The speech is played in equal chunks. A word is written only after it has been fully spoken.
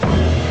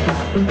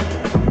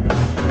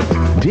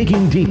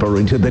Digging deeper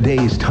into the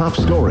day's top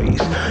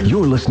stories,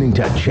 you're listening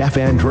to Jeff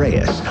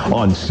Andreas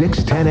on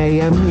 610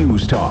 AM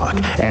News Talk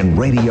and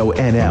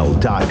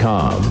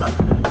RadioNL.com.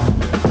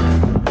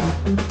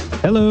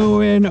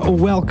 Hello and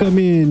welcome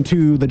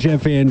into the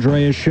Jeff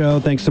Andreas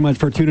Show. Thanks so much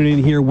for tuning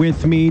in here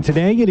with me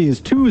today. It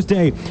is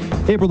Tuesday,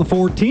 April the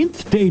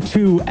 14th, day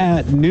 2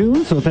 at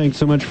noon. So thanks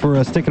so much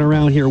for sticking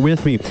around here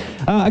with me.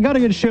 I got a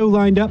good show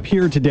lined up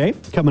here today.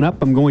 Coming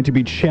up, I'm going to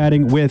be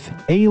chatting with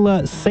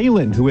Ayla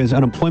Salin, who is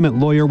an employment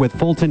lawyer with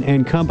Fulton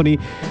and Company.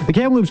 The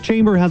Kamloops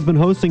Chamber has been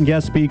hosting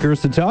guest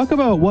speakers to talk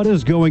about what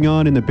is going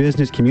on in the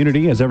business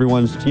community as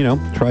everyone's,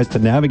 tries to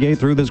navigate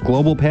through this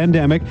global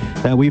pandemic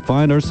that we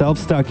find ourselves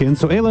stuck in.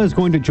 So Ayla is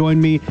going to join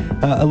me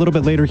a little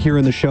bit later here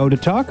in the show to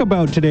talk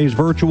about today's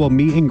virtual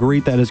meet and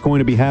greet that is going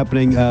to be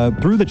happening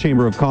through the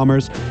Chamber of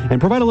Commerce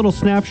and provide a little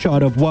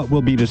snapshot of what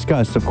will be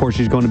discussed. Of course,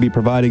 she's going to be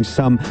providing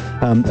some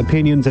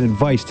opinions and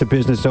advice to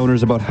business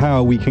owners about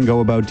how we can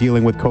go about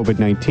dealing with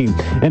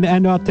COVID-19. And to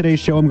end off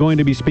today's show, I'm going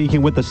to be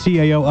speaking with the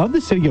CAO of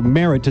the City of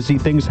Merritt to see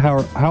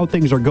how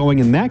things are going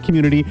in that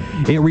community.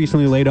 It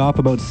recently laid off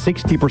about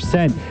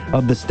 60%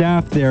 of the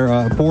staff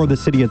there for the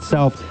city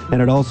itself,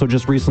 and it also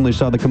just recently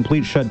saw the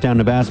complete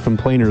shutdown of Aspen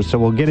Plainers. So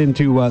we'll get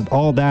into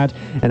all that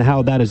and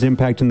how that is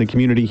impacting the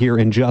community here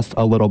in just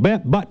a little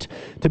bit. But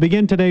to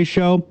begin today's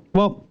show,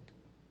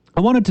 I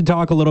wanted to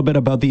talk a little bit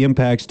about the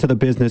impacts to the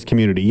business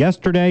community.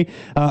 Yesterday,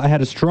 I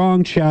had a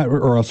long chat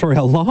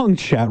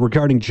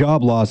regarding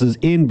job losses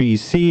in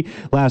BC.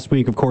 Last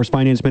week, of course,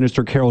 Finance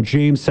Minister Carol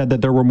James said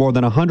that there were more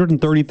than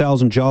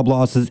 130,000 job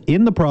losses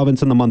in the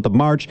province in the month of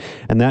March,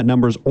 and that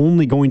number is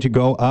only going to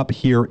go up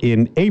here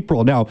in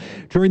April. Now,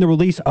 during the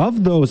release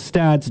of those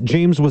stats,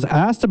 James was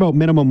asked about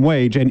minimum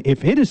wage and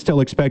if it is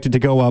still expected to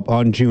go up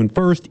on June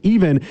 1st,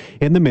 even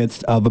in the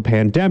midst of a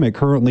pandemic.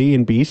 Currently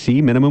in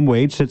BC, minimum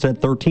wage sits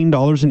at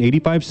 $13.85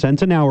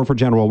 an hour for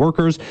general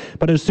workers,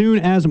 but as soon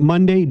as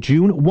Monday,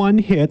 June 1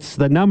 hits,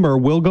 the number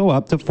will go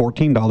up to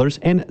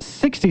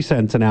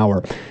 $14.60 an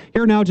hour.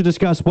 Here now to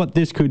discuss what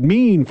this could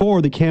mean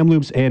for the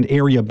Kamloops and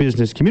area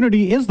business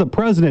community is the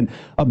president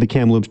of the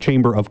Kamloops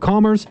Chamber of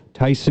Commerce,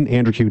 Tyson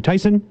Andrew.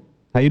 Tyson,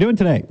 how you doing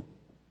today?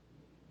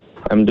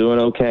 I'm doing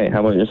okay.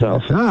 How about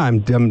yourself? I'm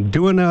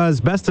doing as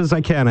best as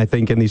I can, I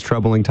think, in these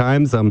troubling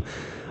times.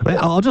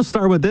 I'll just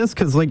start with this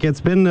because, it's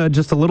been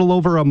just a little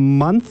over a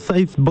month,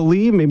 I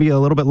believe, maybe a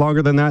little bit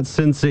longer than that,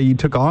 since you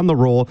took on the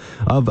role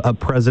of a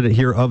president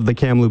here of the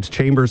Kamloops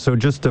Chamber. So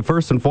just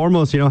first and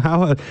foremost,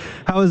 how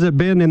has it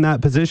been in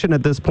that position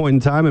at this point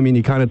in time? I mean,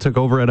 you kind of took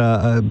over at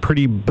a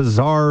pretty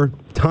bizarre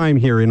time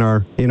here in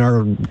our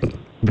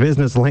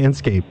business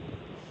landscape.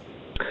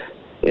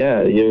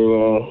 Yeah,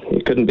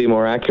 you couldn't be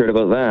more accurate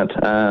about that.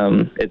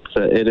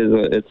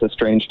 It's a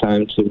strange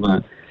time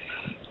to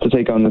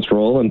take on this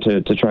role and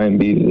to try and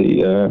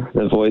be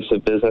the voice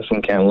of business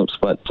in Kamloops.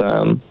 But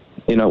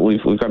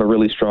we've got a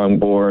really strong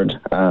board.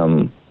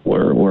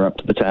 We're up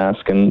to the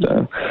task, and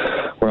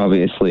we're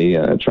obviously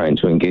trying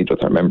to engage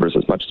with our members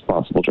as much as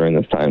possible during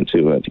this time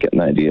to get an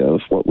idea of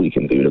what we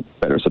can do to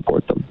better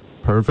support them.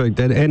 Perfect.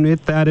 And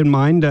with that in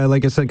mind,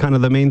 like I said, kind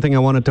of the main thing I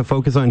wanted to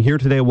focus on here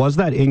today was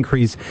that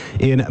increase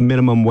in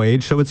minimum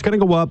wage. So it's going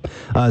to go up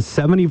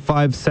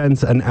 75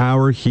 cents an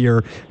hour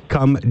here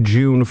come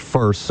June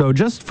 1st. So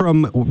just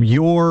from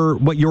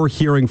what you're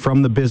hearing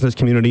from the business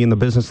community and the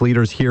business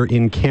leaders here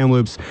in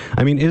Kamloops,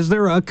 I mean, is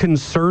there a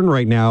concern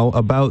right now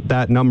about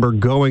that number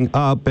going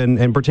up,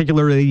 and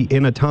particularly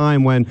in a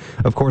time when,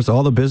 of course,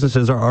 all the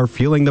businesses are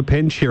feeling the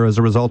pinch here as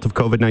a result of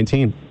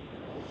COVID-19?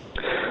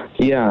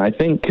 Yeah, I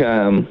think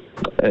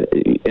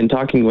in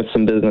talking with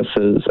some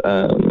businesses,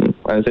 I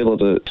was able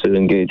to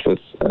engage with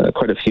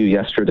quite a few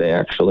yesterday,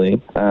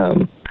 actually,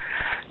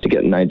 to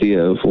get an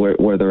idea of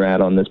where they're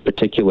at on this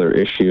particular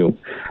issue.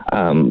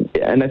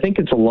 And I think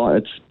it's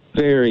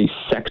very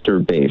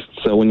sector-based.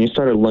 So when you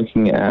started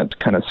looking at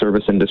kind of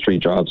service industry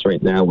jobs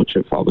right now, which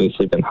have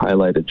obviously been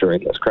highlighted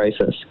during this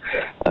crisis,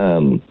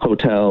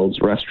 hotels,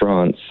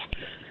 restaurants,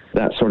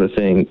 that sort of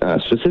thing,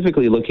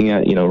 specifically looking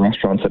at,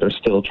 restaurants that are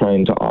still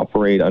trying to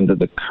operate under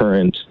the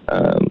current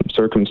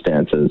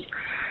circumstances.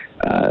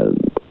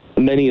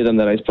 Many of them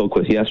that I spoke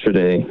with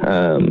yesterday,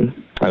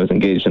 I was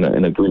engaged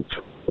in a group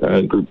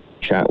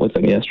chat with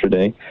them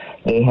yesterday.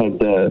 They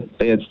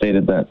had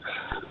stated that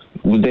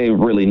they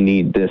really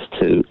need this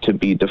to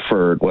be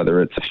deferred,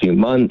 whether it's a few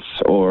months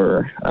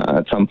or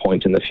at some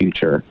point in the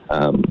future.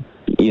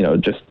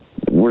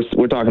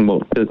 We're talking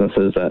about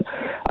businesses that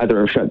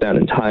either are shut down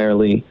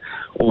entirely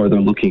or they're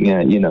looking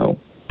at,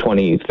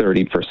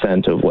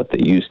 20-30% of what they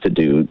used to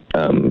do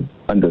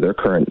under their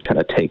current kind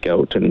of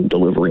takeout and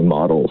delivery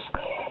models.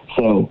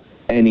 So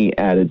any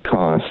added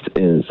cost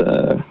is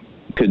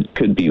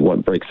could be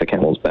what breaks the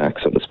camel's back,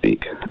 so to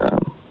speak.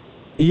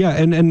 Yeah,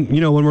 and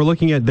when we're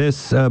looking at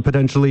this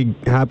potentially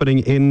happening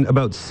in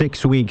about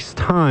 6 weeks'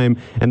 time,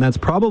 and that's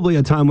probably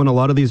a time when a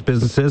lot of these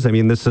businesses, I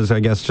mean, this is,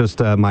 I guess, just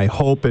my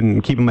hope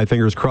and keeping my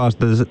fingers crossed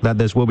that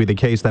this will be the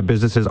case, that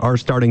businesses are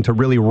starting to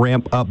really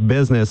ramp up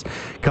business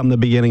come the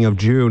beginning of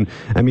June.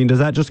 I mean, does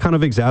that just kind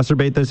of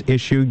exacerbate this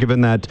issue,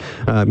 given that,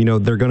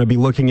 they're going to be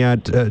looking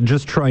at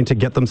just trying to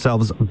get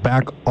themselves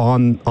back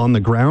on the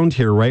ground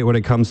here, right, when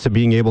it comes to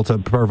being able to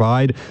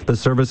provide the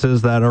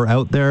services that are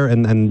out there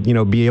and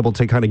be able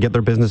to kind of get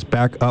their business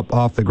back up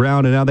off the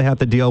ground, and now they have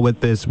to deal with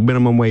this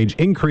minimum wage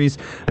increase.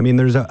 I mean,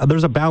 there's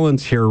a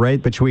balance here,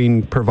 right,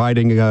 between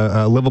providing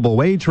a livable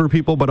wage for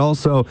people, but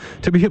also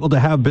to be able to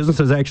have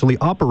businesses actually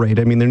operate.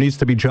 I mean, there needs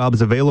to be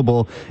jobs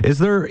available. Is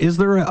there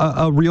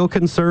a real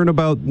concern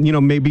about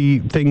maybe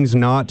things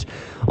not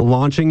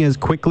launching as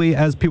quickly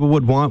as people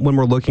would want when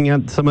we're looking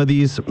at some of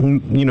these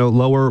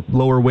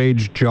lower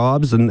wage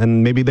jobs,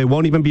 and maybe they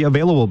won't even be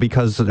available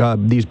because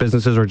these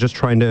businesses are just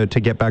trying to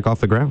get back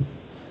off the ground?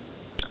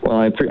 Well,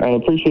 I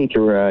appreciate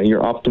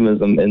your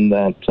optimism in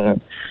that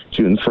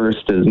June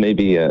 1st is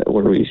maybe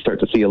where we start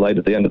to see a light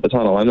at the end of the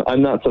tunnel.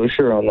 I'm not so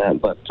sure on that,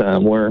 but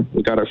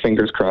we got our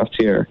fingers crossed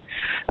here.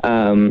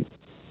 I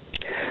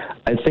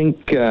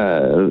think,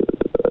 I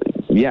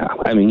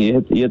mean,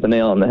 you hit the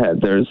nail on the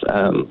head. There's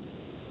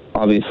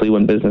obviously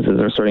when businesses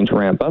are starting to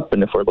ramp up,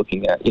 and if we're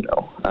looking at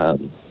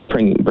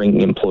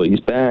bringing employees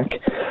back,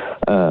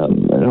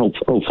 and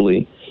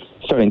hopefully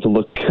starting to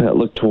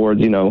look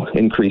towards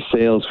increased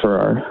sales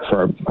for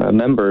our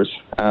members,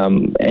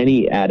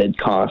 any added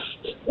cost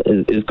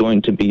is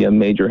going to be a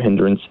major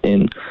hindrance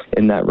in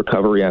that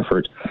recovery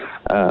effort.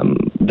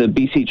 The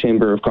BC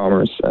Chamber of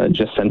Commerce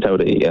just sent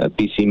out a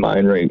BC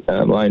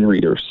Mind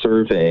Reader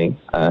survey,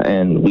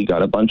 and we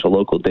got a bunch of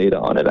local data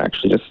on it.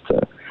 Actually, just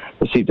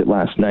received it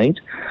last night.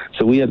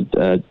 So we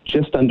had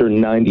just under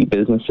 90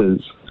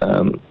 businesses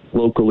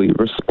locally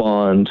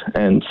respond,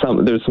 and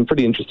there's some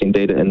pretty interesting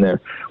data in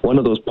there. One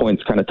of those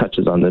points kind of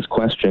touches on this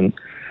question.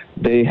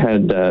 They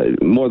had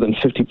more than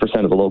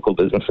 50% of the local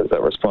businesses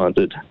that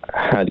responded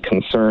had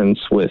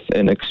concerns with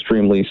an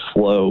extremely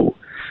slow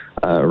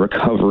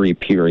recovery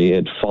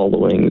period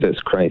following this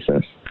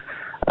crisis.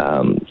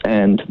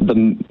 And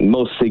the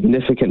most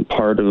significant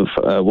part of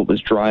what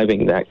was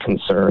driving that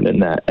concern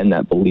and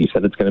that belief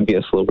that it's going to be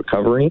a slow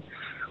recovery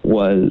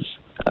was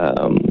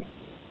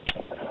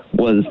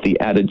the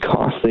added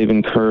costs they've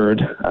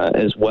incurred,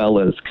 as well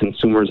as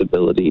consumers'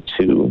 ability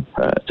to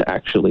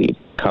actually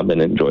come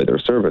and enjoy their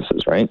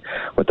services. Right,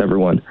 with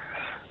everyone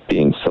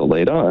being so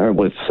laid off,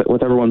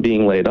 with everyone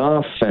being laid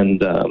off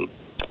and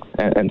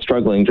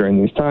struggling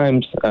during these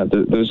times,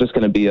 there's just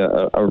going to be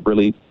a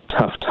really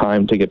tough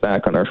time to get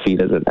back on our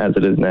feet as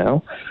it is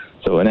now.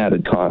 So an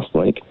added cost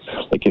like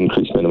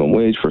increased minimum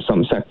wage for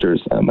some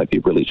sectors might be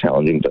really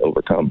challenging to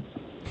overcome.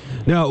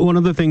 Now, one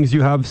of the things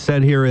you have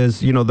said here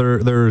is,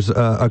 there's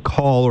a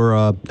call or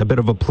a bit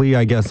of a plea,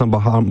 I guess, on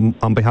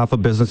behalf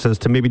of businesses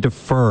to maybe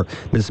defer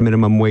this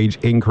minimum wage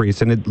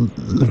increase. And it,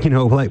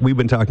 like we've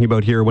been talking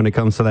about here when it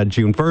comes to that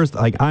June 1st,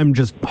 like I'm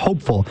just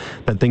hopeful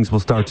that things will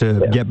start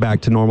to get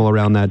back to normal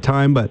around that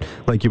time. But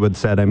like you had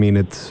said, I mean,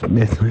 it's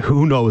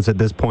who knows at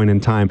this point in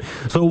time.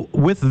 So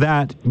with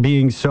that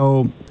being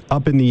so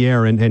up in the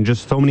air and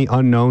just so many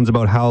unknowns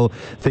about how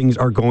things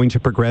are going to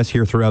progress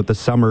here throughout the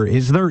summer,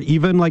 is there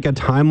even like a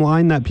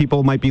timeline that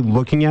people might be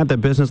looking at, that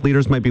business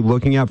leaders might be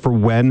looking at for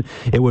when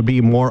it would be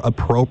more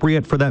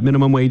appropriate for that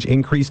minimum wage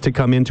increase to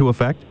come into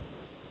effect?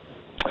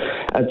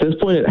 At this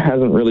point, it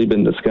hasn't really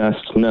been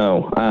discussed.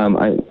 No,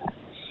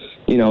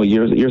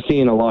 you're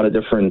seeing a lot of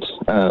different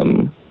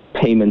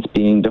payments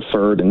being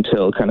deferred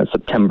until kind of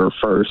September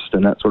 1st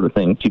and that sort of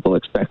thing. People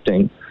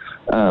expecting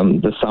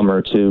the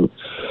summer to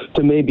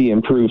maybe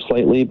improve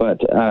slightly, but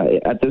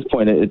at this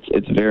point,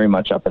 it's very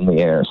much up in the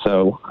air.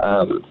 So.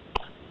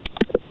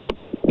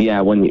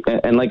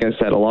 And like I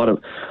said, a lot of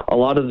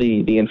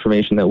the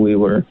information that we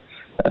were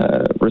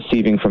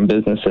receiving from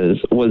businesses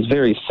was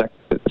very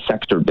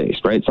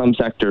sector-based, right? Some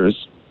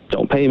sectors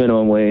don't pay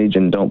minimum wage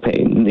and don't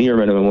pay near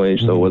minimum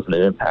wage, so it wasn't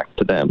an impact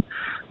to them.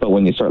 But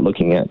when you start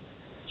looking at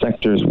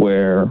sectors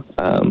where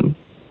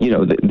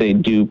they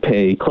do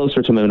pay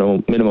closer to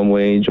minimum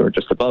wage or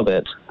just above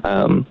it,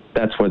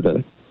 that's where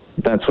the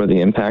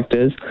impact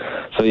is.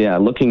 So yeah,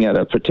 looking at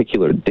a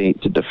particular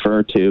date to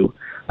defer to.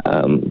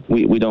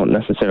 We don't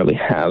necessarily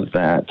have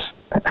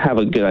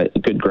a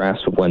good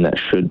grasp of when that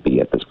should be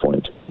at this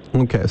point.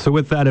 Okay, so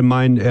with that in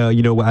mind,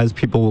 as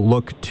people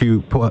look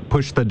to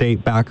push the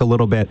date back a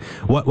little bit,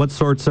 what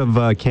sorts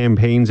of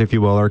campaigns, if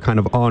you will, are kind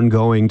of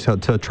ongoing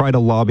to try to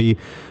lobby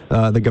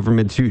the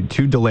government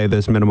to delay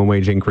this minimum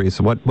wage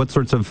increase? What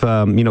sorts of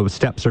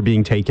steps are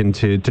being taken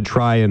to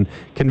try and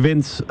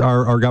convince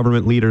our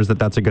government leaders that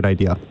that's a good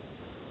idea?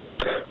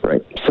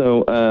 Right.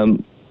 So.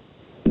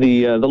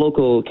 The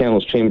local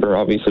Kamloops Chamber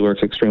obviously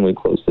works extremely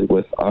closely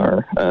with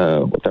our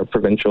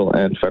provincial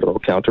and federal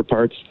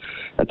counterparts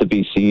at the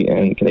BC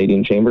and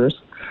Canadian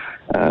chambers,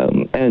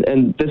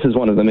 and this is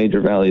one of the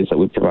major values that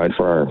we provide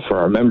for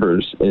our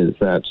members, is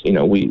that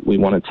we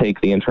want to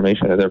take the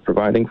information that they're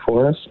providing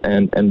for us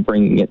and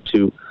bringing it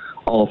to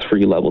all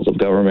three levels of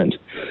government.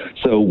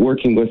 So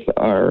working with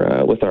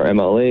our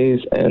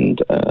MLAs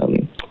and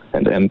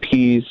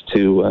MPs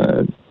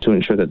to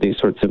ensure that these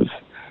sorts of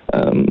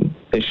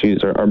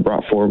issues are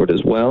brought forward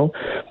as well.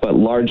 But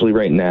largely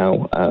right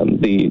now,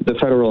 the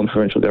federal and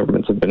provincial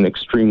governments have been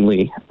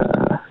extremely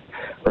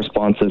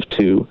responsive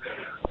to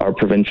our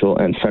provincial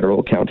and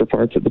federal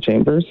counterparts at the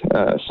chambers.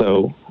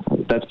 So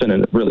that's been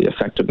a really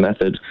effective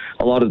method.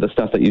 A lot of the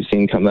stuff that you've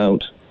seen come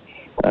out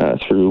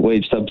through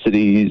wage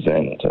subsidies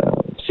and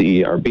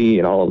CERB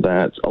and all of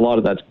that, a lot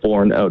of that's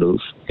born out of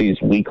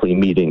these weekly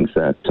meetings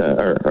that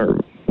are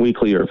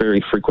weekly or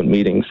very frequent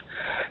meetings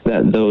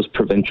that those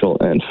provincial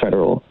and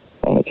federal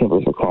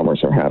chambers of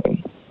commerce are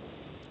having.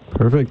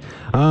 Perfect.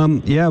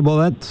 Yeah, well,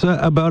 that's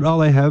about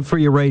all I have for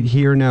you right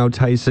here now,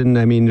 Tyson.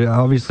 I mean,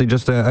 obviously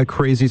just a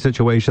crazy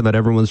situation that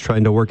everyone's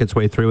trying to work its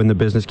way through in the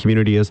business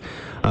community is,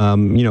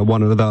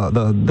 one of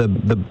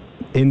the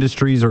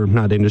industries, or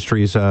not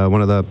industries,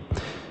 one of the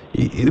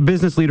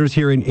business leaders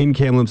here in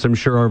Kamloops, I'm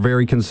sure, are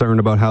very concerned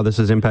about how this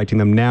is impacting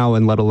them now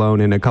and let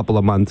alone in a couple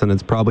of months. And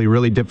it's probably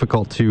really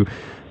difficult to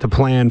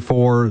plan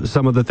for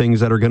some of the things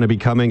that are going to be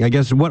coming. I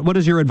guess, what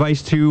is your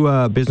advice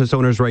to business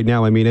owners right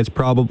now? I mean, it's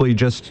probably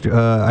just,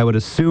 I would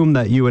assume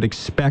that you would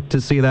expect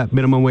to see that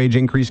minimum wage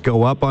increase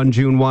go up on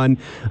June 1,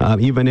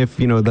 even if,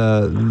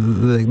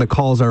 the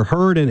calls are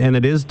heard and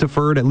it is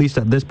deferred. At least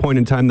at this point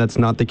in time, that's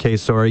not the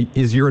case. So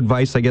is your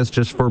advice, I guess,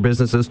 just for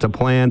businesses to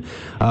plan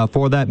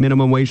for that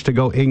minimum wage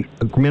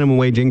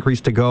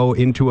increase to go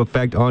into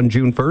effect on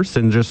June 1st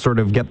and just sort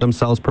of get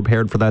themselves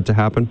prepared for that to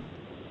happen?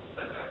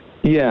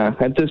 Yeah,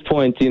 at this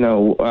point,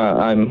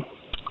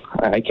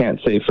 I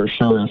can't say for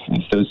sure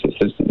if those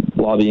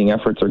lobbying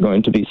efforts are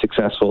going to be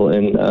successful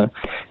in a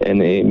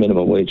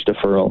minimum wage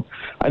deferral.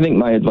 I think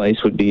my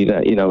advice would be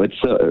that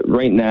it's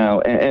right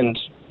now, and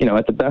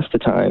at the best of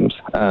times,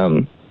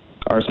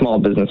 our small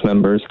business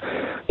members,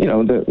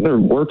 they're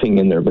working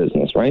in their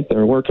business, right?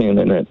 They're working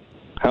in it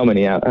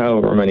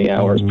however many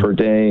hours per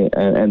day,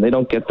 and they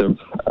don't get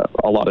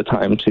a lot of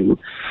time to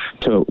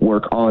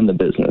work on the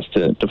business,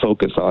 to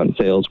focus on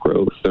sales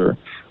growth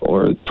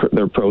or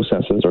their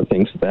processes or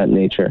things of that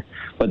nature.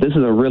 But this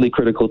is a really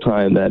critical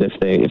time that if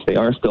they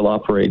are still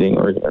operating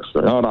or if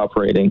they're not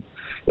operating,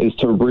 is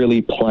to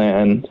really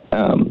plan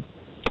and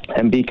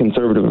be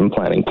conservative in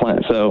planning.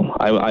 So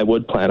I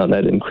would plan on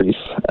that increase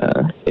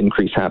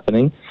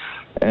happening,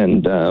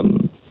 and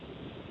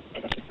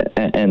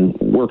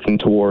working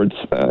towards,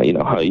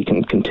 how you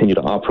can continue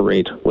to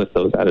operate with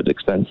those added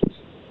expenses.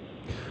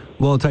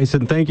 Well,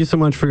 Tyson, thank you so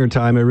much for your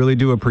time. I really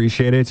do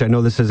appreciate it. I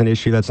know this is an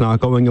issue that's not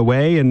going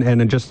away,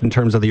 and just in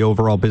terms of the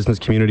overall business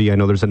community, I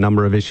know there's a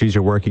number of issues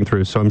you're working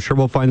through. So I'm sure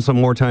we'll find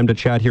some more time to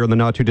chat here in the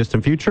not too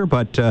distant future,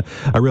 but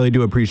I really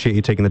do appreciate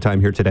you taking the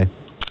time here today.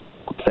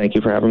 Thank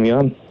you for having me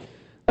on.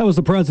 That was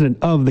the president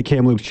of the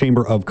Kamloops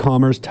Chamber of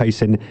Commerce,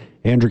 Tyson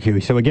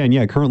Andrique. So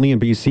again, currently in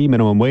BC,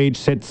 minimum wage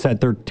sits at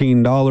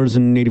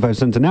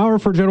 $13.85 an hour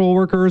for general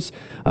workers.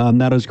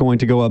 That is going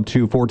to go up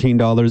to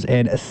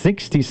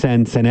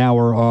 $14.60 an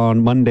hour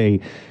on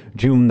Monday,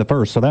 June the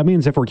 1st. So that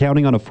means if we're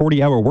counting on a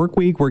 40-hour work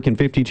week, working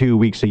 52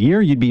 weeks a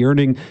year, you'd be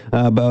earning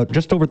about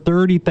just over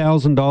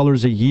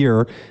 $30,000 a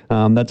year.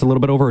 That's a little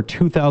bit over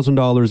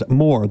 $2,000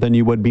 more than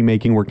you would be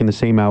making working the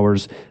same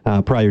hours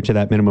prior to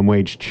that minimum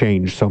wage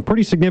change. So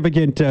pretty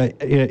significant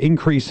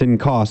increase in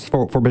costs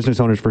for business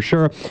owners for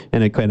sure.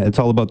 And it's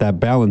all about that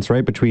balance,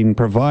 right, between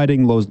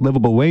providing those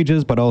livable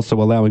wages, but also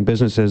allowing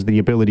businesses the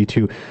ability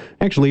to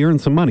actually earn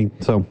some money.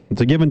 So it's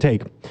a give and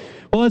take.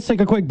 Well, let's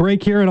take a quick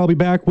break here, and I'll be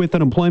back with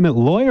an employment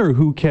lawyer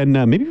who can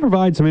maybe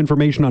provide some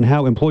information on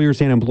how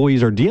employers and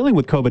employees are dealing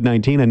with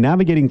COVID-19 and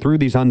navigating through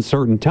these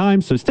uncertain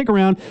times. So stick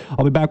around.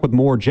 I'll be back with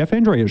more Jeff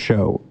Andreas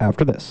Show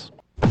after this.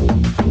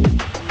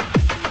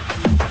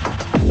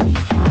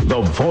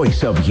 The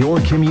voice of your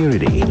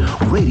community.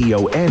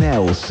 Radio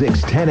NL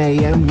 610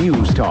 AM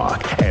News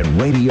Talk and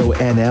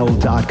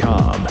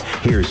RadioNL.com.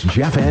 Here's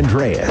Jeff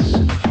Andreas.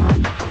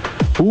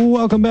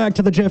 Welcome back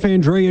to the Jeff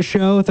Andreas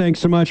Show. Thanks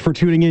so much for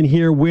tuning in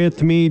here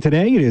with me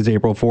today. It is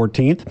April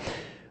 14th.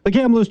 The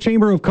Kamloops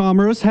Chamber of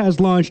Commerce has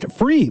launched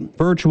free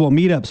virtual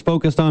meetups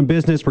focused on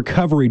business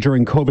recovery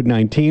during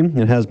COVID-19.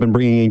 It has been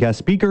bringing in guest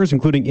speakers,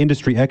 including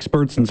industry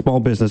experts and small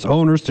business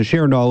owners, to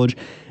share knowledge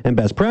and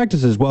best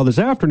practices. Well, this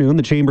afternoon,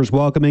 the Chamber's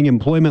welcoming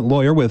employment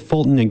lawyer with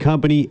Fulton &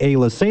 Company,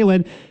 Ayla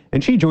Salen,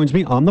 and she joins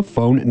me on the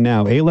phone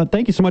now. Ayla,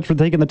 thank you so much for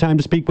taking the time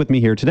to speak with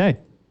me here today.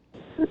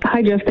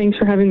 Hi, Jeff. Thanks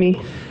for having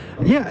me.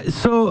 Yeah,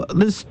 so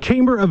this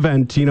chamber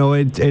event,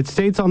 it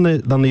states on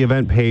the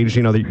event page,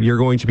 that you're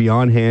going to be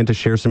on hand to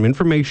share some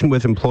information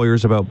with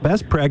employers about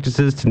best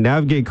practices to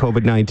navigate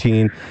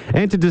COVID-19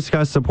 and to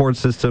discuss support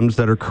systems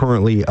that are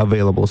currently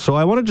available. So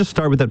I want to just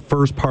start with that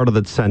first part of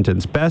that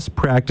sentence, best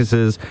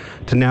practices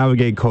to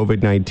navigate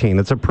COVID-19.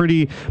 That's a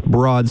pretty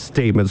broad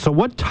statement. So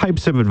what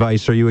types of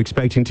advice are you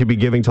expecting to be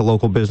giving to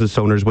local business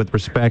owners with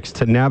respects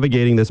to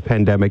navigating this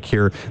pandemic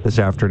here this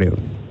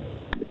afternoon?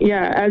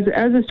 Yeah,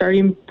 as a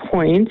starting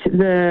point,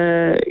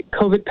 the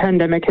COVID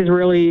pandemic has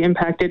really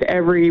impacted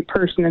every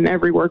person in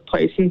every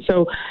workplace. And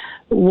so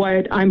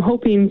what I'm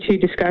hoping to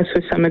discuss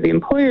with some of the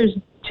employers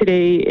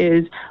today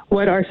is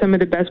what are some of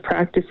the best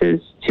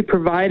practices to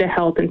provide a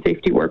health and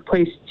safety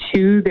workplace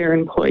to their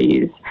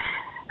employees.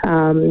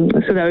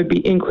 So that would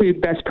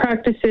include best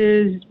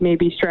practices,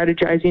 maybe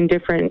strategizing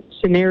different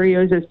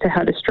scenarios as to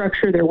how to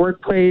structure their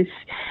workplace,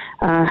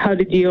 how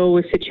to deal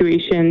with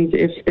situations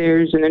if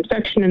there's an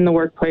infection in the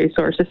workplace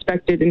or a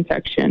suspected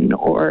infection,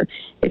 or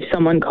if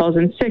someone calls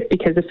in sick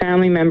because a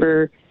family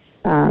member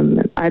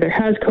either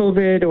has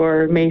COVID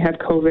or may have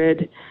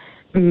COVID,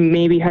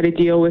 maybe how to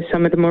deal with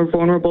some of the more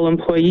vulnerable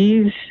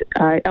employees,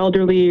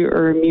 elderly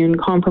or immune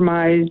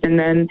compromised, and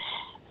then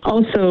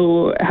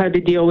also how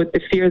to deal with the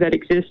fear that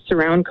exists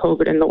around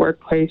COVID in the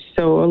workplace.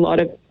 So a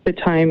lot of the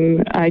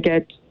time I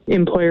get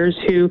employers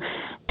who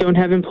don't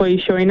have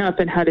employees showing up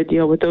and how to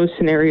deal with those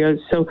scenarios.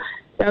 So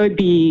that would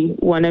be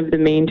one of the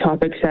main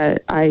topics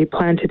that I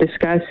plan to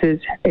discuss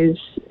is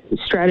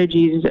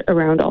strategies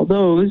around all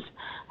those,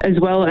 as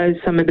well as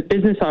some of the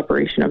business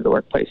operation of the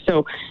workplace.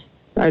 So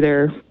are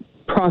there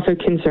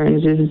profit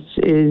concerns?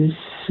 Is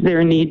there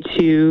a need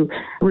to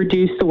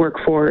reduce the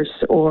workforce,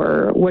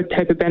 or what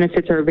type of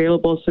benefits are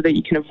available so that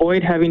you can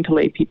avoid having to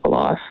lay people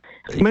off?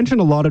 You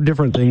mentioned a lot of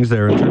different things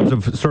there in terms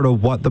of sort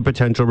of what the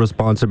potential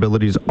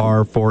responsibilities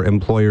are for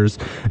employers.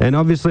 And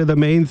obviously the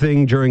main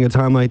thing during a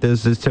time like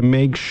this is to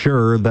make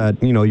sure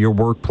that, you know, your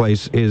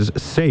workplace is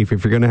safe.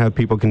 If you're going to have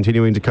people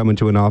continuing to come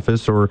into an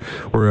office or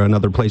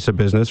another place of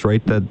business,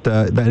 right,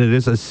 that it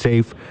is a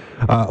safe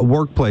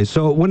workplace.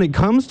 So when it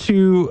comes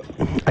to,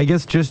 I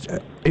guess, just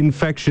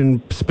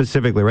infection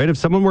specifically, right? If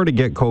someone were to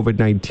get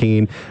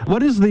COVID-19,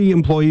 what is the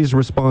employee's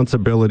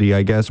responsibility,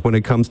 I guess, when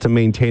it comes to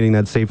maintaining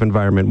that safe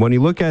environment? When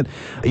you look at,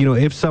 you know,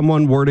 if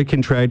someone were to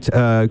contract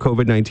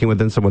COVID-19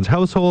 within someone's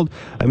household,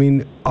 I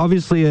mean,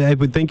 obviously, I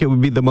would think it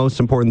would be the most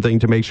important thing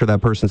to make sure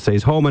that person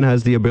stays home and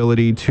has the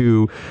ability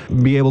to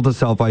be able to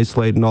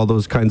self-isolate and all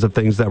those kinds of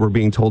things that we're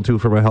being told to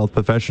from a health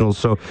professional.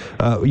 So,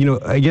 you know,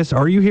 I guess,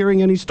 are you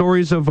hearing any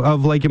stories of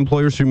like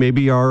employers who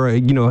maybe are,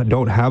 you know,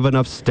 don't have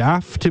enough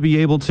staff to be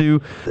able to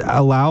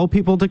allow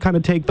people to kind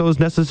of take those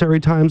necessary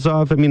times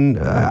off? I mean,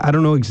 I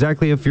don't know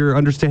exactly if you're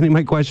understanding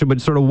my question,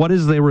 but sort of what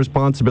is the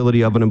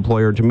responsibility of an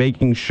employer to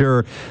making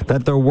sure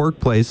that their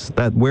workplace,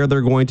 that where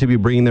they're going to be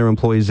bringing their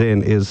employees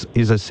in is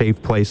a safe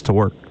place to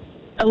work?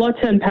 A lot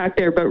to unpack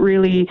there, but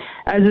really,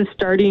 as a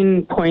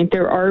starting point,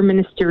 there are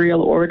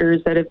ministerial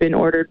orders that have been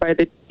ordered by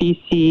the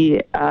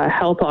BC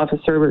health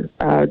officer,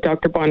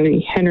 Dr.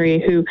 Bonnie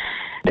Henry,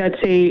 that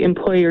say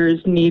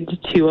employers need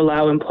to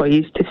allow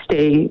employees to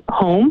stay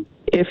home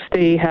if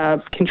they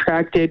have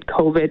contracted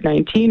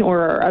COVID-19 or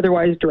are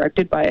otherwise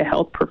directed by a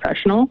health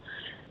professional.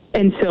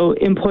 And so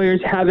employers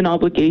have an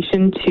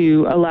obligation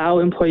to allow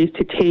employees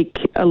to take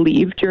a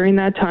leave during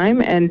that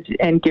time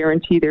and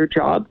guarantee their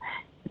job.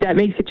 That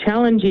makes it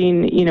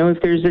challenging, you know, if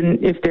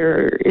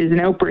there is an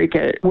outbreak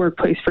at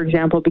workplace, for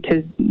example,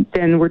 because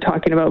then we're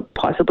talking about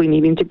possibly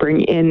needing to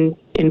bring in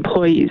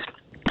employees.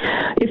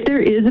 If there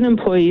is an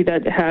employee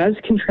that has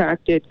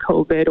contracted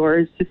COVID or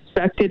is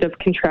suspected of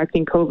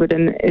contracting COVID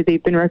and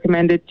they've been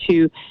recommended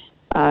to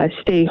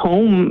stay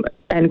home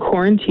and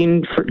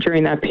quarantine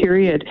during that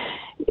period,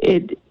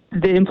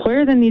 the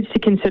employer then needs to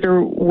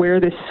consider where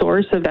the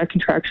source of that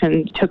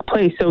contraction took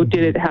place. So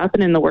did it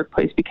happen in the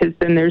workplace? Because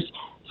then there's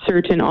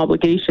certain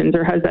obligations,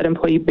 or has that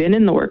employee been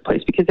in the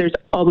workplace? Because there's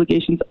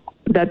obligations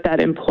that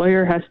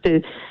employer has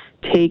to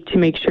take to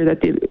make sure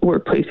that the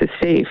workplace is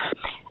safe.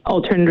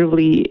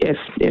 Alternatively,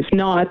 if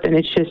not, then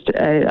it's just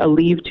a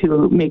leave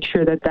to make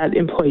sure that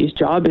employee's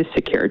job is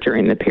secure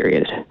during the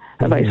period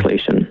of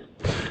isolation.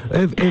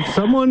 If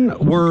someone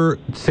were,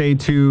 say,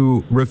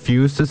 to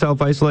refuse to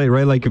self-isolate,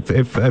 right? Like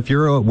if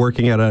you're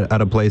working at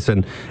a place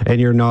and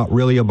you're not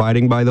really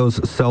abiding by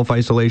those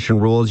self-isolation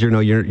rules, you know,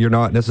 you're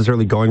not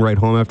necessarily going right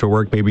home after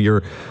work. Maybe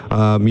you're,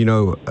 you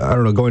know, I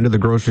don't know, going to the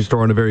grocery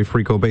store on a very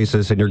frequent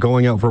basis, and you're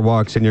going out for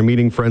walks and you're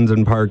meeting friends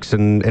in parks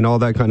and all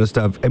that kind of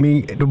stuff. I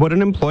mean, would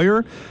an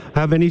employer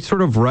have any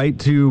sort of right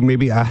to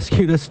maybe ask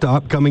you to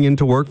stop coming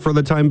into work for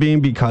the time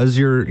being because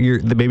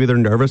maybe they're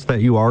nervous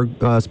that you are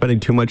spending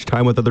too much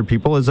time with other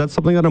people? Is that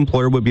something that an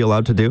employer would be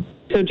allowed to do?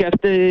 So, Jeff,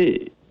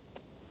 the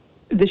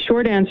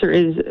short answer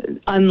is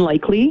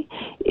unlikely.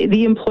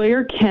 The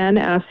employer can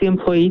ask the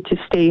employee to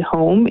stay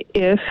home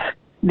if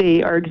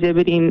they are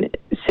exhibiting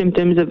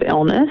symptoms of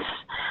illness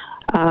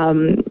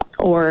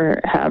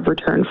or have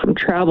returned from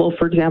travel,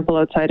 for example,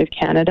 outside of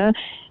Canada.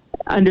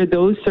 Under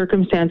those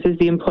circumstances,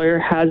 the employer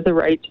has the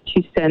right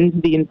to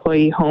send the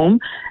employee home.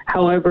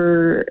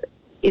 However,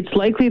 it's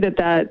likely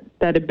that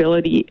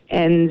ability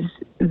ends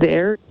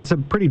there. It's a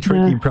pretty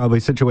tricky, probably,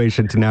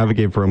 situation to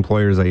navigate for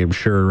employers, I am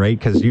sure, right?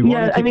 Because you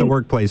want to keep the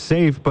workplace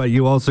safe, but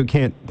you also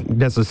can't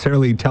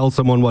necessarily tell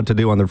someone what to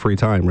do on their free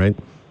time, right?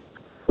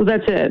 Well,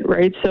 that's it,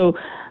 right? So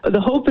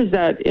the hope is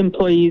that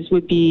employees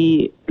would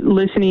be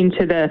listening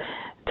to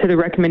the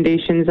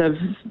recommendations of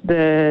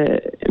the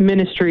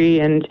ministry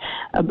and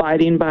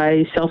abiding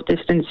by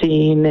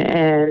self-distancing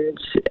and,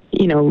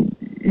 you know,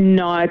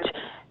 not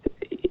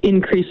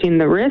increasing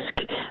the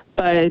risk,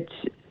 but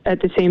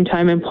at the same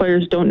time,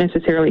 employers don't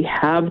necessarily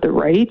have the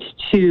right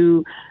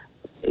to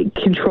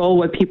control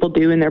what people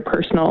do in their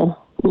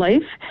personal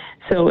life.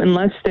 So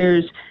unless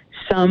there's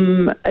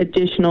some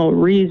additional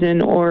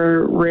reason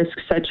or risk,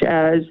 such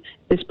as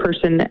this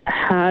person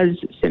has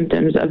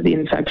symptoms of the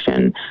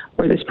infection,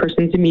 or this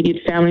person's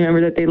immediate family member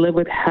that they live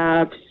with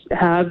have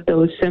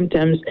those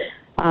symptoms,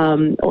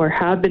 or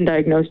have been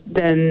diagnosed,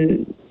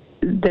 then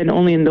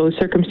only in those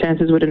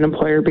circumstances would an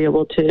employer be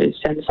able to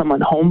send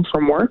someone home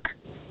from work.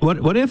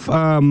 What if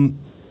an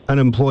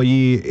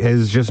employee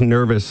is just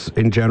nervous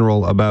in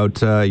general about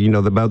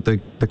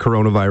the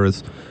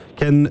coronavirus?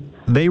 Can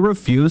they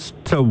refuse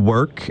to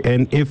work?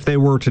 And if they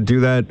were to do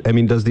that, I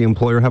mean, does the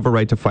employer have a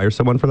right to fire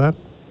someone for that?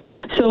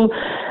 So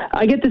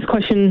I get this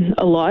question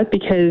a lot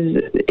because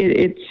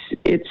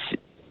it's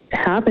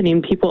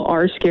happening. People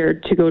are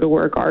scared to go to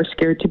work, are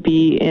scared to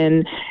be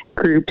in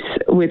groups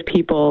with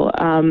people.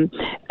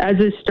 As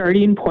a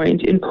starting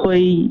point,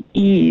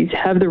 employees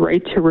have the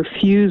right to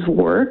refuse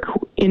work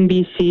in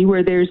BC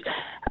where there's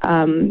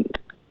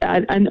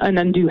an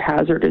undue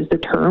hazard is the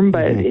term,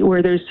 but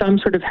where there's some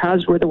sort of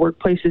hazard where the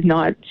workplace is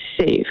not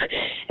safe.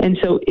 And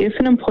so if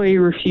an employee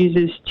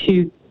refuses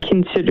to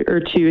consider or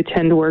to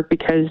attend work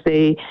because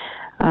they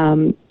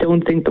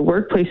don't think the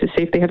workplace is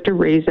safe, they have to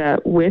raise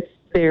that with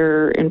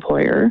their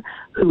employer,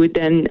 who would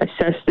then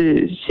assess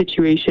the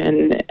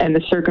situation and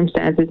the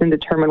circumstances and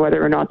determine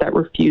whether or not that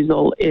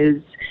refusal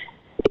is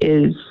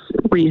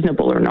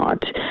reasonable or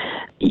not.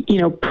 You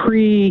know,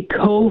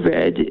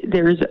 pre-COVID,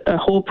 there's a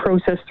whole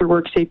process through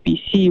WorkSafe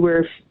BC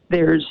where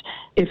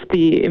if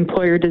the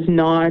employer does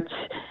not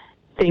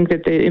think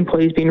that the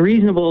employee is being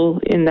reasonable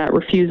in that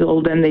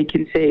refusal, then they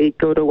can say,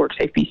 go to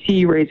WorkSafe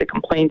BC, raise a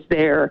complaint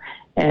there,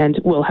 and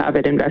we'll have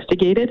it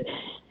investigated.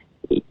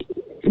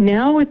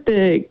 Now with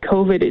the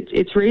COVID,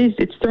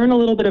 it's thrown a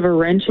little bit of a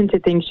wrench into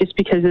things just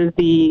because of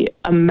the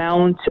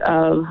amount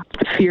of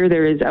fear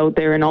there is out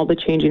there and all the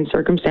changing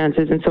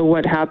circumstances. And so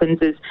what happens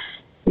is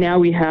now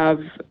we have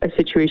a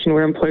situation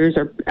where employers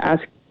are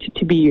asked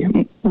to be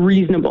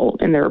reasonable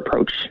in their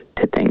approach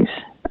to things.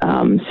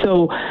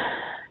 So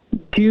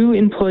do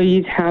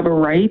employees have a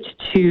right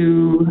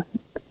to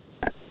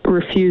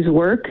refuse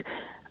work?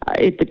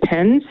 It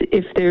depends.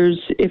 If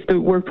the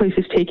workplace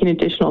is taking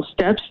additional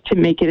steps to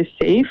make it as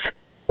safe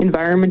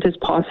environment as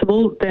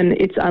possible, then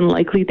it's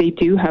unlikely they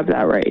do have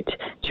that right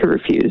to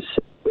refuse,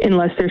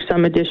 unless there's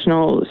some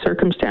additional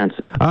circumstance.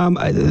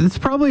 That's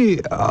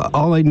probably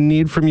all I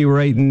need from you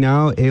right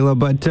now, Ayla,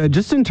 but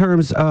just in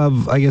terms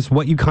of, I guess,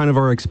 what you kind of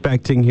are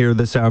expecting here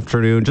this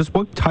afternoon, just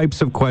what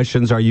types of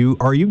questions are you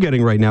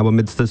getting right now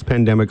amidst this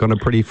pandemic on a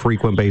pretty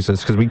frequent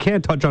basis? Because we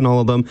can't touch on all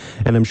of them,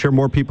 and I'm sure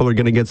more people are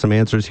going to get some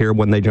answers here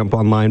when they jump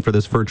online for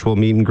this virtual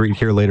meet and greet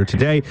here later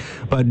today.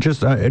 But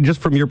just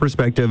from your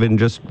perspective and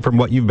just from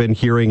what you've been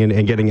hearing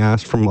and getting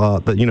asked from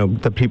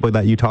the people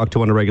that you talk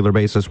to on a regular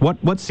basis,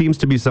 what seems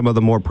to be some of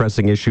the more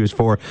pressing issues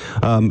for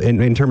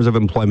in terms of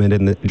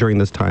employment during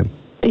this time?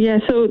 Yeah,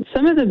 so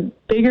some of the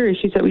bigger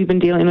issues that we've been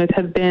dealing with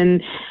have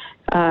been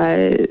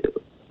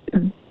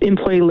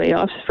employee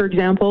layoffs, for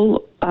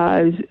example,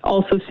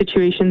 also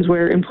situations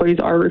where employees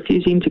are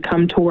refusing to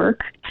come to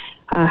work,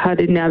 how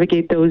to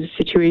navigate those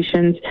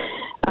situations.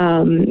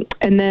 And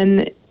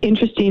then,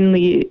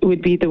 interestingly, it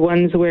would be the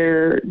ones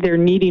where they're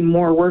needing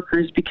more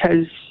workers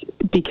because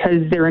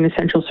they're an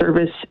essential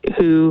service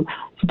who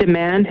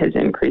demand has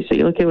increased. So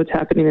you look at what's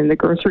happening in the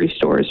grocery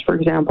stores, for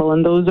example,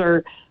 and those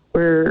are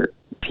where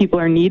people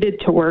are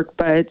needed to work,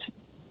 but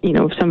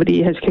if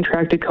somebody has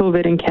contracted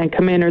COVID and can't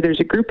come in, or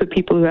there's a group of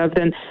people who have,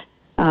 then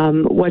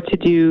what to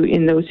do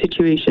in those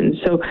situations.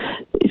 So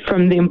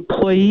from the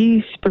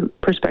employee's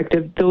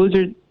perspective, those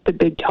are the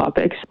big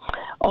topics.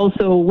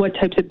 Also, what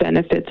types of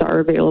benefits are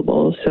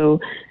available?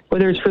 So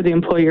whether it's for the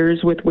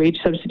employers with wage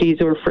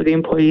subsidies or for the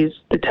employees,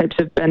 the types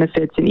of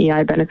benefits and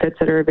EI benefits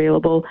that are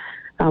available.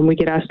 We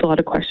get asked a lot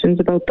of questions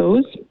about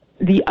those.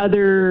 The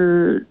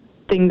other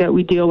thing that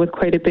we deal with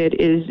quite a bit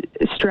is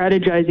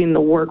strategizing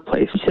the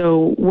workplace.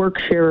 So work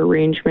share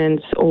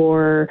arrangements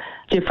or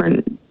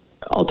different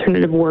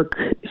alternative work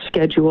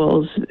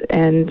schedules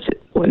and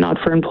whatnot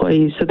for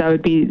employees. So that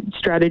would be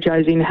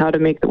strategizing how to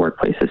make the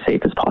workplace as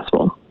safe as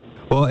possible.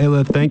 Well,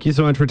 Ayla, thank you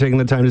so much for taking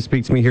the time to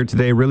speak to me here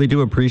today. Really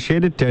do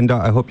appreciate it. And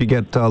I hope you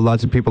get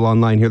lots of people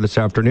online here this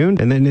afternoon.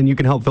 And then you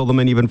can help fill them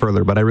in even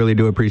further. But I really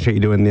do appreciate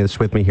you doing this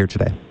with me here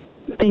today.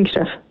 Thanks,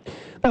 Jeff.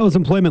 That was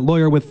employment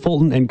lawyer with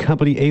Fulton and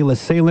Company, Ayla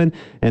Salen,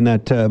 and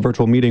that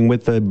virtual meeting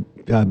with the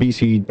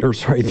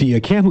the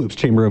Kamloops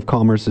Chamber of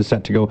Commerce is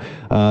set to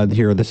go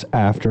here this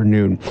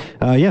afternoon.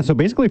 So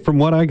basically from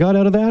what I got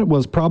out of that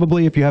was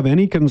probably if you have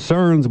any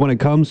concerns when it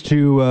comes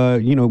to,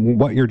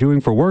 what you're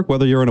doing for work,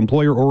 whether you're an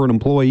employer or an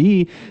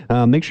employee,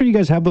 make sure you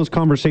guys have those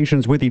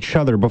conversations with each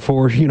other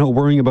before,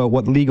 worrying about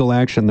what legal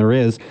action there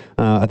is.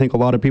 I think a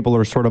lot of people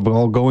are sort of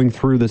all going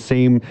through the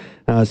same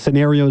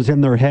scenarios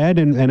in their head,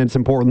 and it's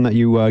important that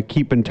you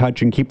keep in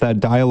touch and keep that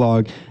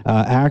dialogue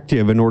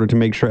active in order to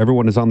make sure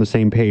everyone is on the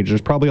same page.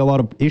 There's probably a lot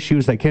lot of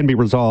issues that can be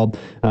resolved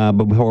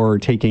before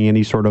taking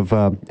any sort of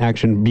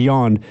action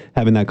beyond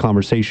having that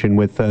conversation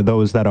with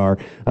those that are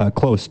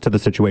close to the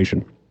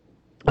situation.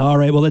 All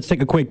right, well, let's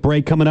take a quick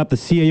break. Coming up, the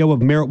CAO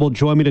of Merritt will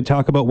join me to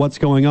talk about what's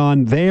going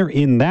on there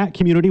in that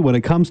community when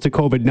it comes to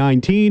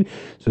COVID-19.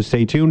 So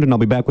stay tuned, and I'll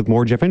be back with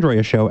more Jeff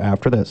Andrea Show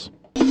after this.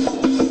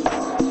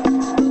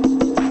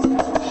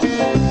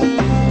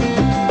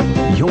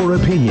 Your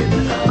opinion.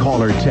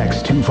 Call or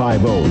text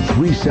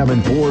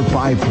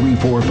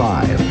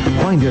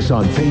 250-374-5345. Find us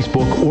on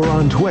Facebook or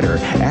on Twitter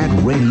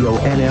at Radio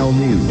NL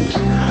News.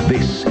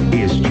 This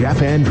is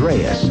Jeff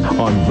Andreas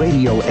on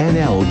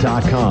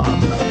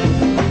RadioNL.com.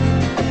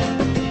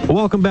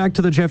 Welcome back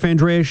to the Jeff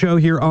Andrea Show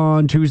here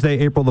on Tuesday,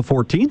 April the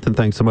 14th, and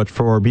thanks so much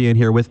for being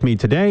here with me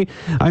today.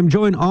 I'm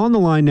joined on the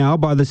line now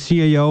by the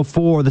CAO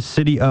for the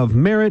City of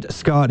Merritt,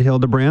 Scott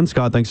Hildebrand.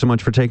 Scott, thanks so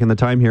much for taking the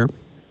time here.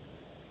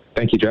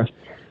 Thank you, Jeff.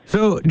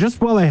 So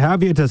just while I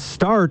have you to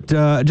start,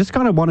 just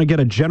kind of want to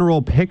get a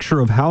general picture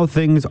of how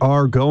things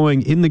are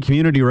going in the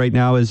community right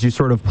now as you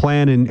sort of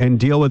plan and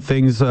deal with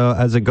things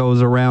as it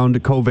goes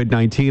around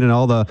COVID-19 and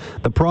all the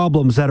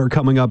problems that are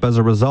coming up as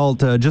a result.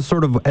 Just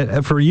sort of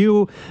for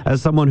you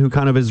as someone who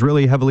kind of is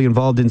really heavily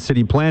involved in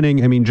city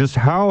planning, I mean, just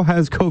how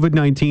has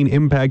COVID-19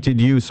 impacted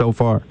you so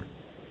far?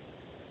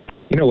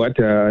 You know what?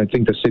 I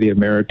think the City of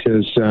Merritt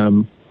is...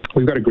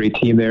 We've got a great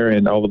team there,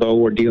 and although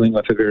we're dealing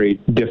with a very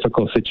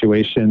difficult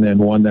situation and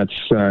one that's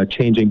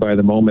changing by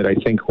the moment, I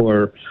think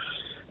our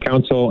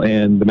council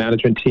and the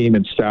management team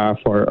and staff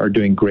are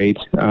doing great.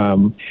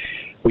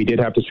 We did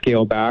have to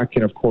scale back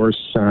and, of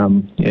course,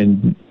 and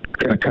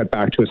kind of cut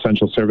back to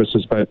essential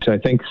services, but I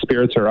think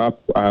spirits are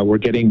up. We're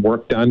getting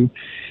work done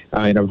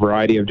in a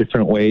variety of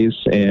different ways,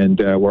 and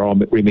we're all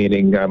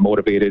remaining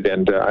motivated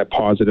and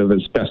positive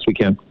as best we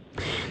can.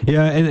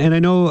 Yeah, and I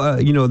know,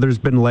 there's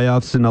been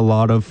layoffs in a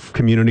lot of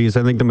communities.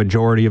 I think the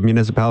majority of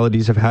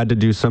municipalities have had to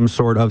do some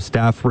sort of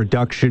staff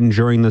reduction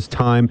during this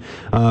time.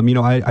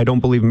 I don't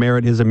believe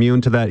Merritt is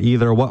immune to that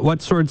either.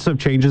 What sorts of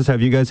changes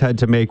have you guys had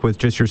to make with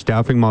just your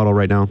staffing model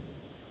right now?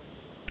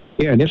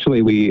 Yeah,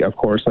 initially we, of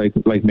course,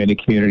 like many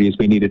communities,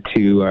 we needed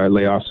to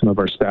lay off some of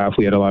our staff.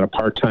 We had a lot of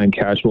part-time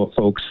casual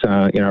folks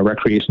in our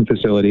recreation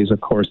facilities.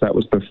 Of course, that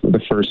was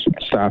the first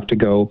staff to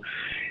go.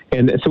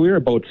 And so we were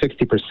about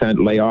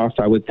 60% layoff,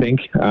 I would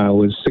think.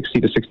 Was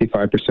 60 to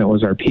 65%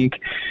 was our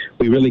peak.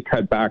 We really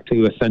cut back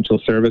to essential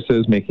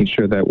services, making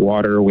sure that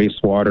water,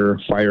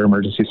 wastewater, fire,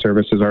 emergency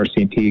services,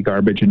 RCMP,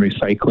 garbage and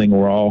recycling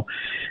were all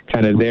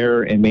kind of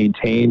there and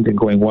maintained and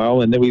going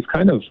well. And then we've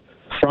kind of,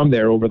 from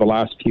there over the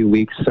last few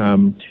weeks,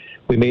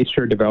 we made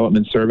sure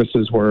development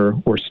services were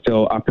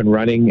still up and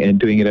running and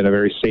doing it in a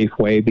very safe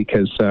way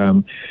because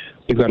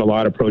we've got a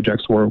lot of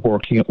projects we're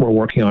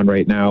working on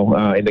right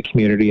now in the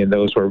community, and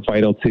those were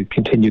vital to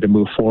continue to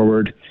move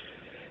forward.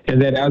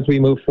 And then as we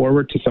move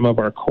forward to some of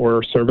our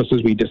core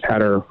services, we just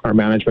had our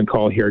management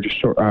call here just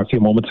a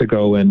few moments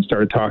ago and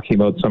started talking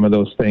about some of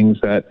those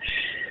things that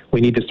we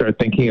need to start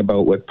thinking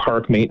about with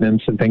park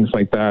maintenance and things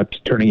like that,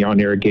 turning on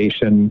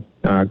irrigation,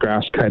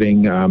 grass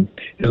cutting.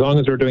 As long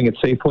as we're doing it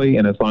safely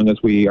and as long as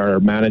we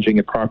are managing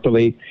it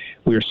properly,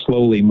 we're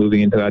slowly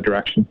moving into that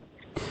direction.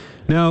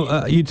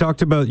 Now, you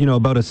talked about,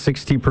 about a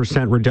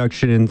 60%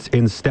 reduction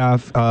in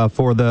staff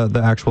for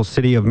the actual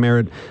City of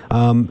Merritt.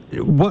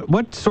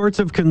 What sorts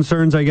of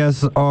concerns, I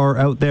guess, are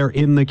out there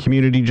in the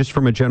community, just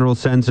from a general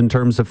sense in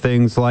terms of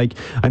things like,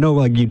 I know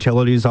like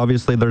utilities,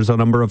 obviously there's a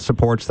number of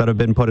supports that have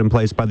been put in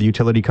place by the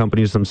utility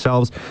companies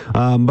themselves.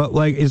 But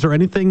like, is there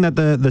anything that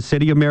the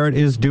City of Merritt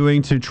is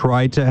doing to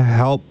try to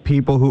help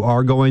people who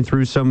are going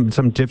through some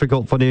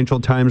difficult financial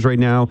times right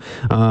now?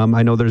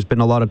 I know there's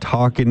been a lot of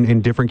talk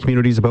in different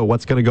communities about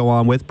what's going to go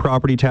on with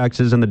property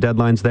taxes and the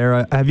deadlines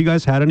there. Have you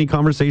guys had any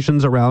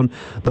conversations around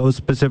those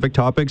specific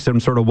topics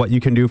and sort of what you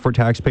can do for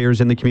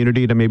taxpayers in the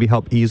community to maybe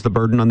help ease the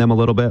burden on them a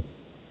little bit?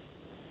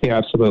 Yeah,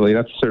 absolutely.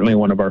 That's certainly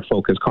one of our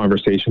focus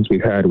conversations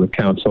we've had with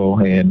council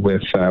and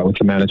with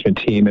the management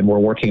team, and we're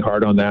working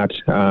hard on that.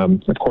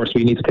 Of course,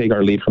 we need to take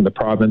our lead from the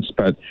province,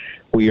 but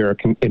we are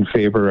in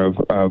favor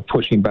of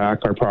pushing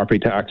back our property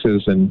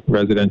taxes and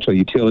residential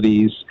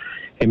utilities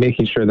and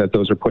making sure that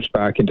those are pushed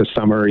back into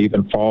summer or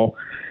even fall.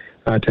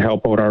 To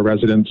help out our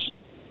residents.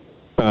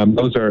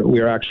 We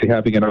are actually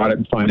having an audit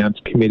and finance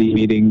committee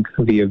meeting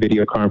via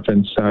video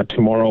conference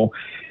tomorrow,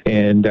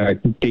 and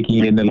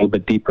digging in a little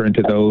bit deeper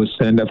into those.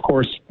 And of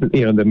course,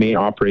 the main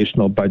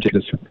operational budget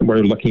is we're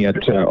looking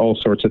at all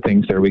sorts of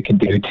things that we can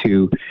do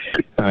to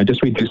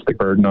just reduce the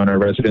burden on our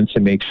residents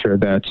and make sure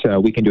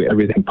that we can do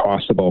everything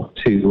possible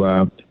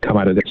to come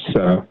out of this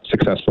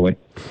successfully.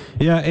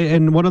 Yeah,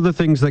 and one of the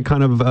things that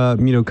kind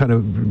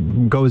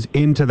of goes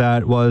into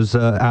that was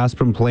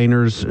Aspen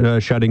Planers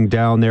shutting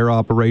down their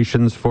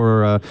operations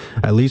for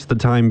at least the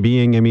time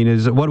being. I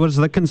mean, what was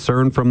the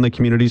concern from the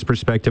community's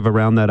perspective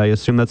around that? I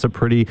assume that's a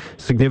pretty pretty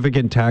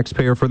significant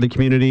taxpayer for the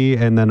community,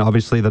 and then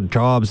obviously the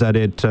jobs that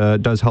it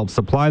does help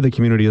supply the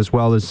community as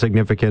well is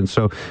significant.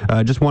 So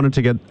just wanted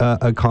to get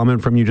a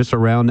comment from you just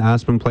around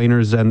Aspen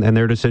Planers and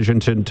their decision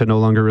to no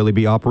longer really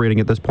be operating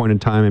at this point in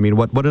time. I mean,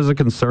 what is a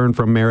concern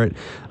from Merit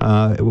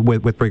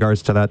with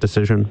regards to that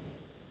decision?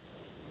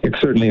 It's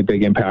certainly a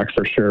big impact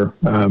for sure.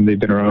 They've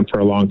been around for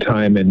a long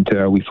time, and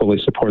we fully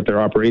support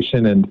their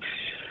operation,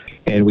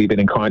 and we've been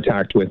in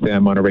contact with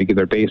them on a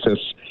regular basis.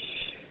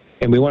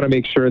 And we want to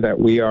make sure that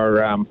we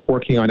are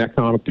working on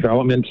economic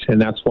development,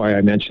 and that's why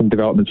I mentioned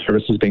development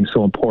services being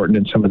so important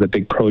in some of the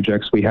big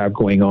projects we have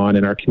going on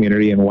in our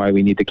community, and why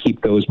we need to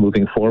keep those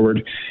moving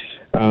forward.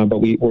 But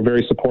we're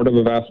very supportive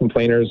of Aspen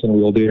Planers, and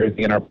we will do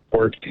everything in our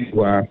part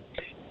to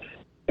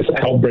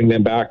help bring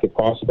them back if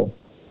possible.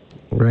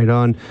 Right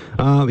on.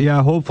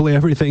 Yeah, hopefully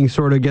everything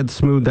sort of gets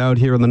smoothed out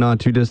here in the not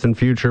too distant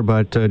future,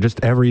 but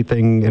just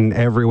everything and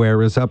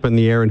everywhere is up in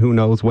the air, and who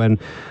knows when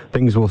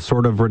things will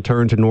sort of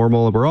return to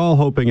normal. We're all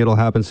hoping it'll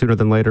happen sooner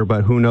than later,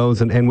 but who knows?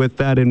 And with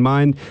that in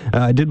mind,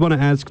 I did want to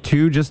ask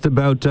too just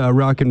about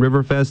Rockin'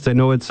 Riverfest. I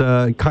know it's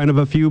kind of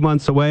a few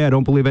months away. I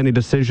don't believe any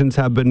decisions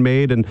have been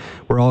made, and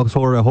we're all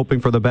sort of hoping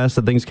for the best,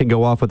 that things can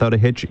go off without a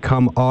hitch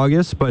come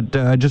August. But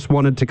I just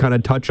wanted to kind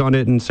of touch on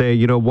it and say,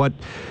 you know, what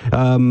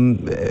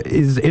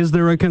is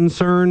there a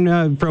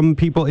concern from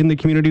people in the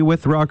community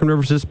with Rockin'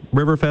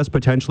 Riverfest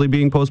potentially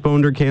being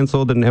postponed or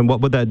canceled, and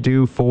what would that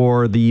do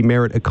for the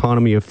Merit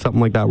economy if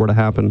something like that were to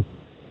happen?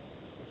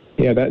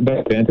 Yeah, that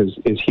event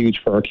is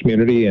huge for our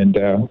community, and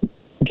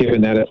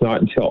given that it's not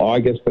until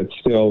August, but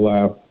still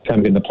kind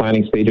of in the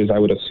planning stages, I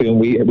would assume.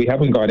 We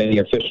haven't got any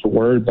official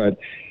word, but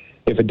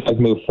if it does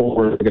move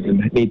forward, we're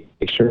going to need to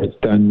make sure it's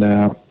done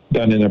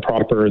in a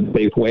proper and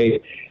safe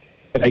way.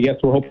 And I guess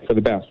we're hoping for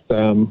the best.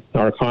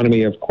 Our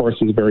economy, of course,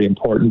 is very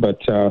important, but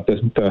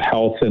the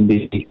health and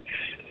the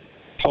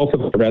health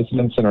of the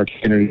residents in our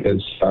community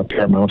is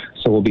paramount.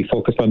 So we'll be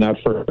focused on that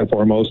first and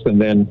foremost, and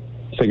then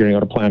figuring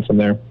out a plan from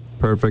there.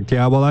 Perfect.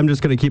 Yeah, well, I'm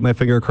just going to keep my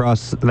finger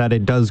crossed that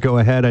it does go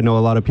ahead. I know a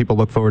lot of people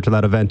look forward to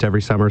that event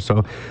every summer.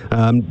 So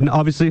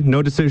obviously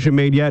no decision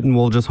made yet, and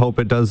we'll just hope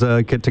it does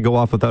get to go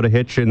off without a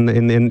hitch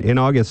in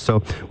August.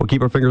 So we'll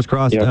keep our fingers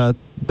crossed. Yep.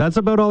 That's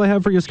about all I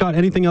have for you, Scott.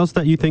 Anything else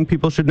that you think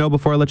people should know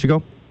before I let you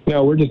go?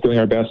 No, we're just doing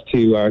our best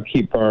to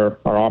keep our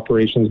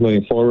operations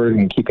moving forward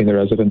and keeping the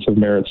residents of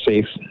Merit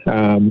safe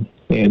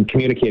and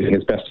communicating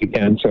as best we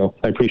can. So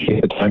I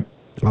appreciate the time.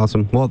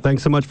 Awesome. Well,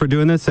 thanks so much for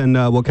doing this, and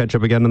we'll catch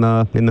up again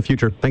in the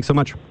future. Thanks so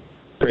much.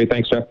 Great.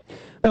 Thanks, Jeff.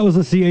 That was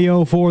the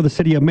CAO for the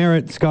City of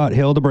Merit, Scott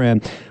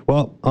Hildebrand.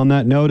 Well, on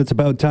that note, it's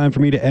about time for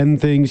me to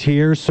end things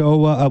here.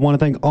 So I want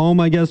to thank all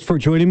my guests for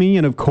joining me.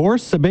 And of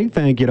course, a big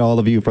thank you to all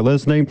of you for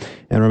listening.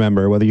 And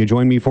remember, whether you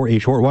join me for a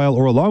short while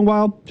or a long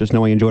while, just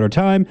know I enjoyed our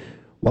time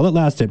while it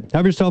lasted.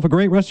 Have yourself a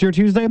great rest of your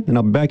Tuesday, and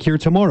I'll be back here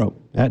tomorrow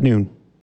at noon.